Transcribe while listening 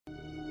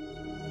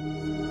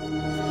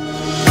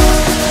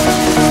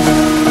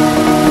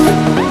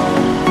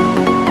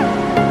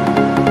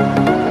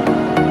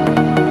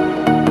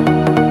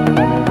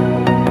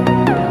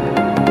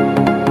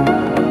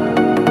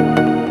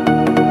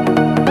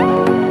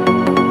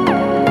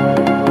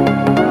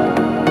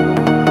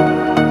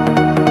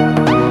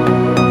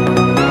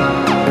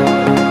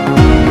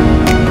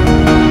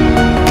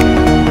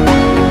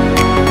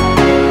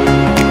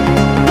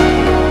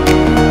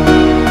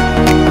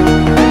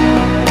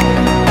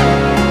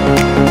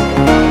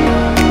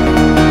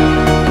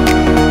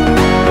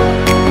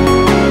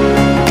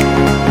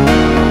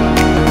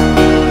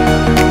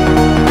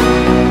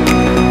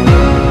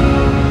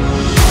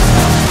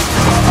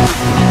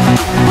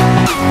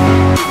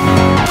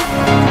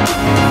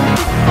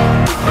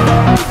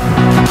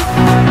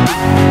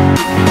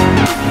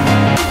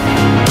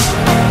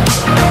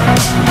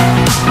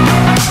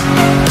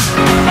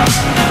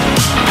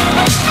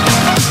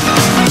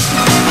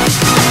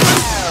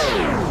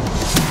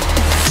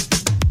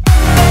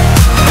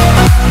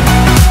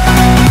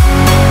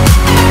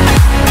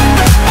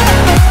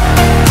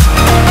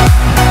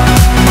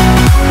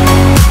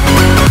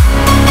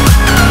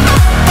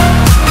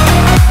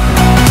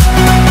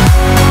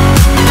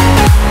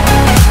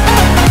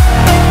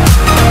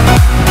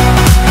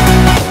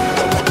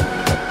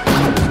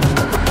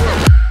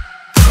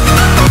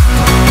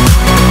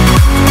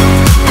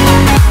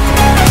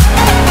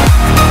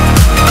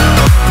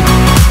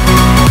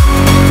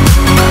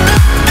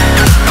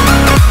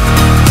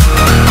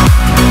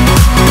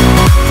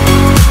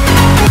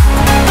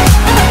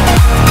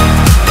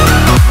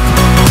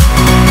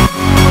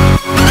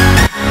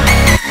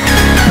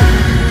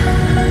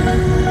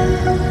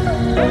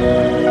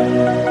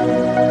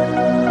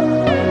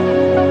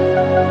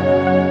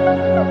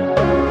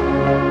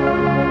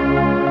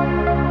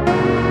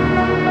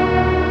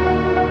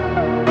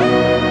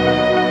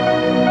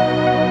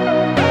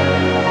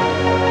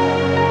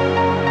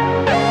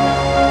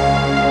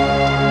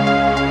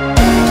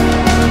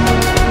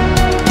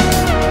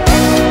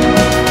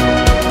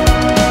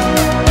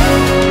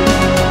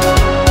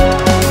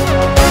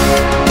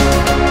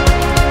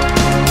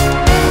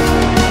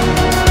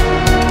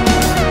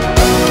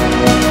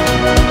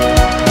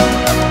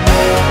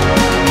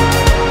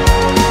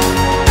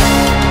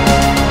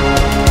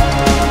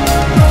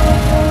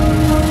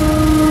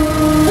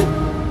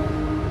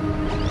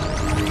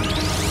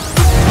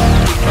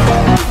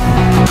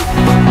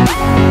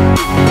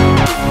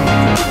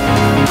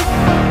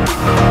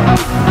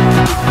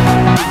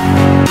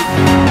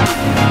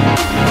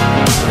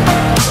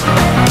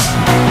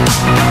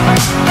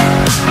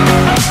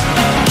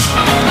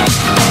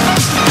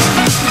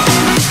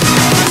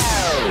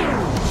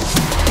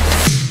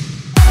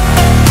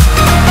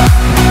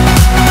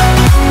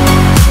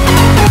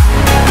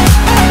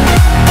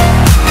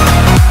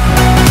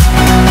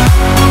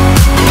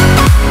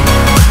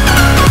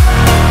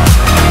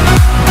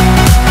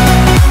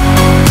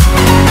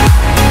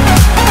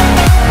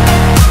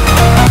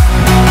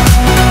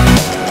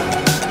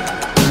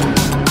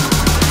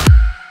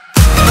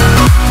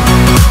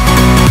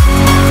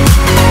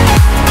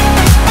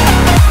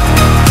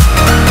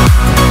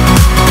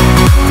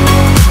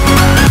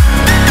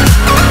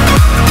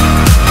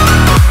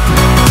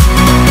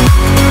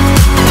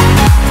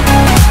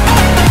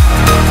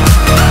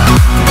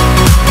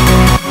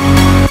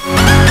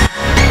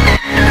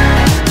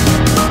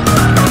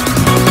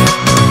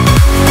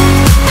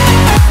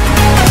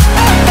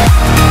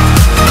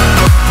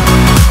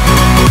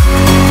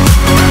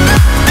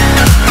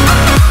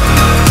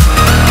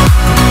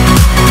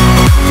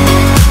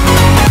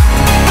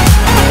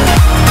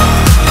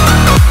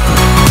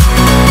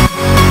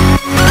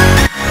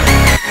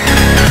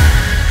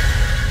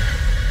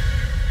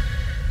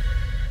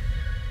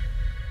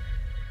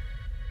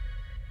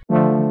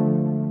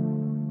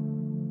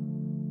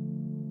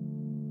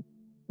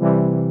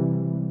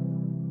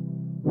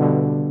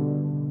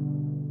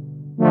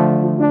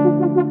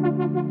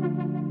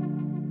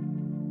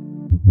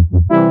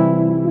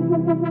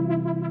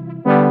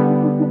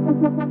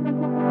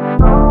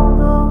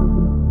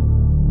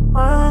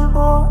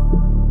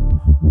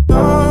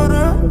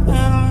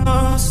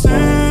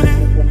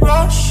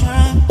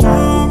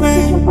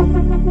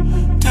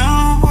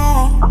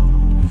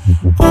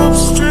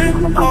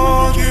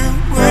Are you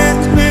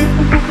with me?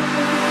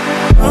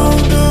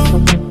 Round up,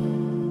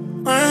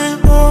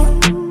 rainbow,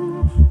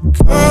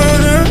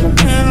 curtain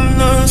in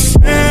the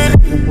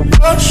city,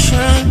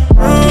 rushing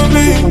through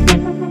me.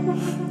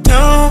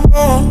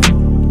 Downpour,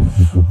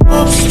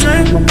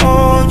 upstream.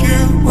 Are you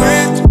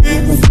with me?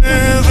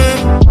 Feel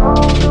it.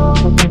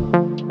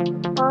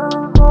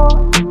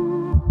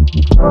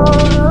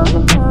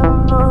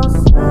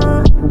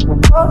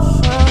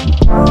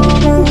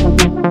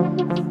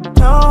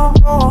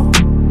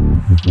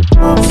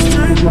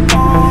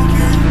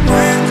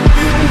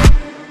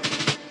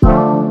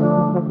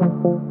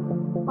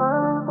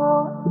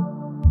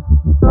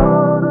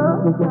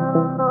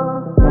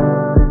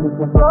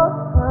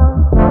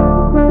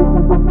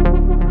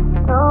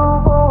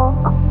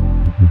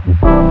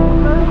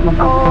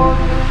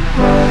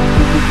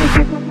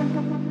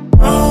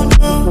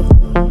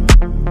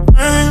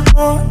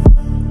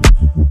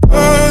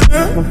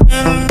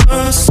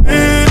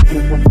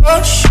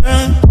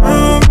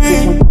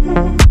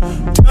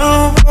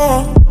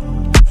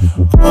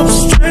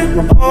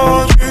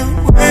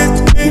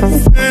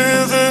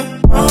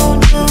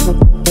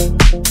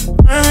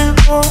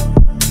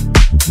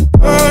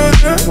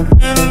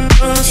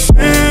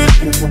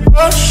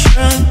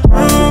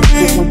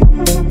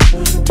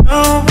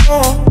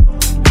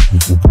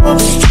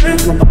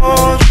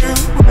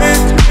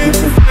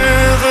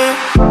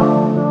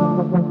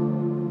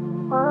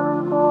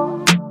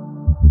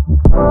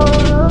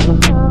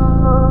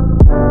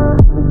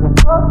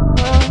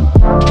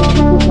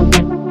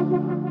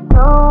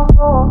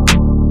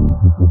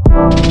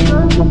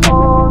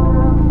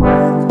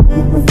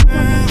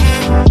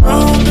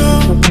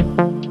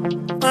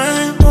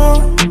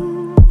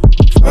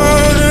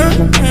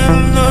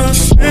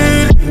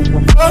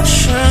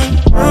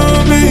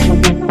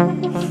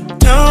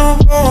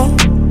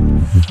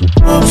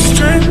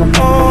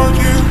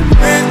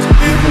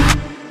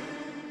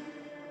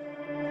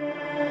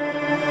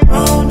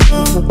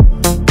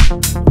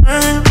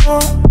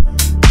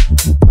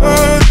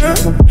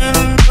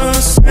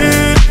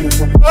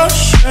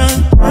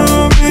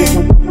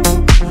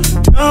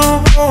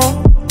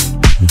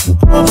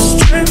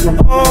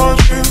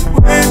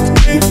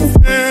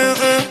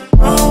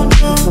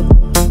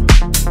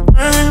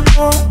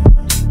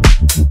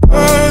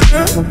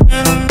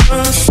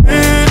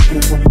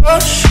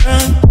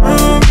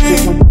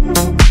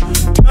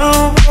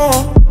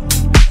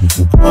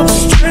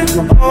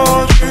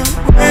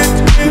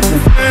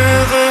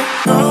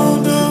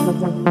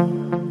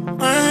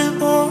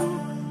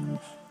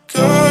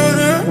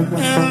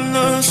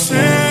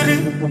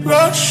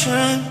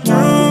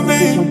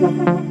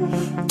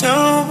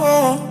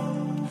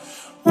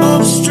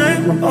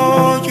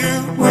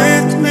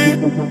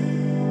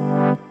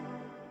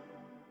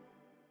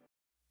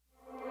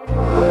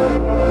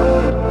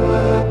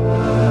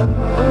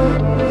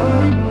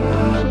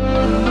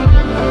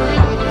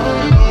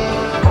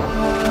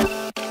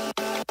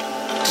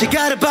 She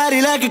got a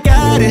body like a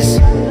goddess,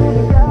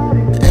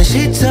 and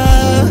she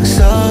talks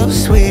so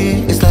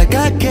sweet. It's like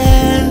I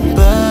can't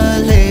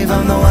believe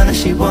I'm the one that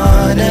she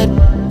wanted.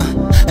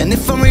 And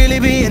if I'm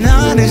really being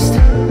honest,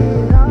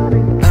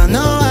 I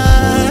know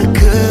I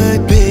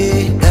could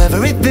be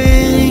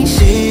everything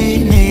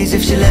she needs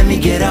if she let me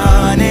get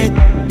on it.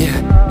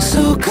 Yeah.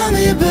 So come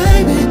here,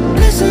 baby,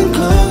 listen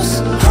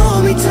close,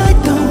 hold me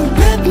tight, don't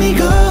let me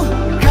go.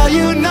 Girl,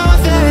 you know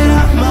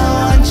that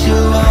I'ma want you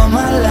all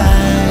my life.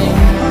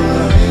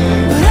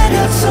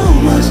 So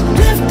much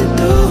left to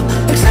do,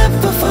 except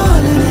for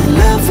falling in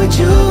love with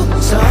you.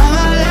 So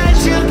I'ma let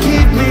you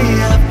keep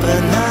me up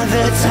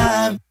another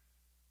time,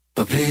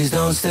 but please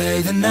don't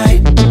stay the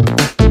night.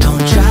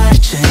 Don't try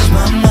to change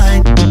my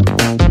mind,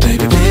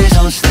 baby, please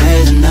don't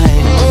stay the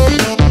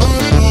night.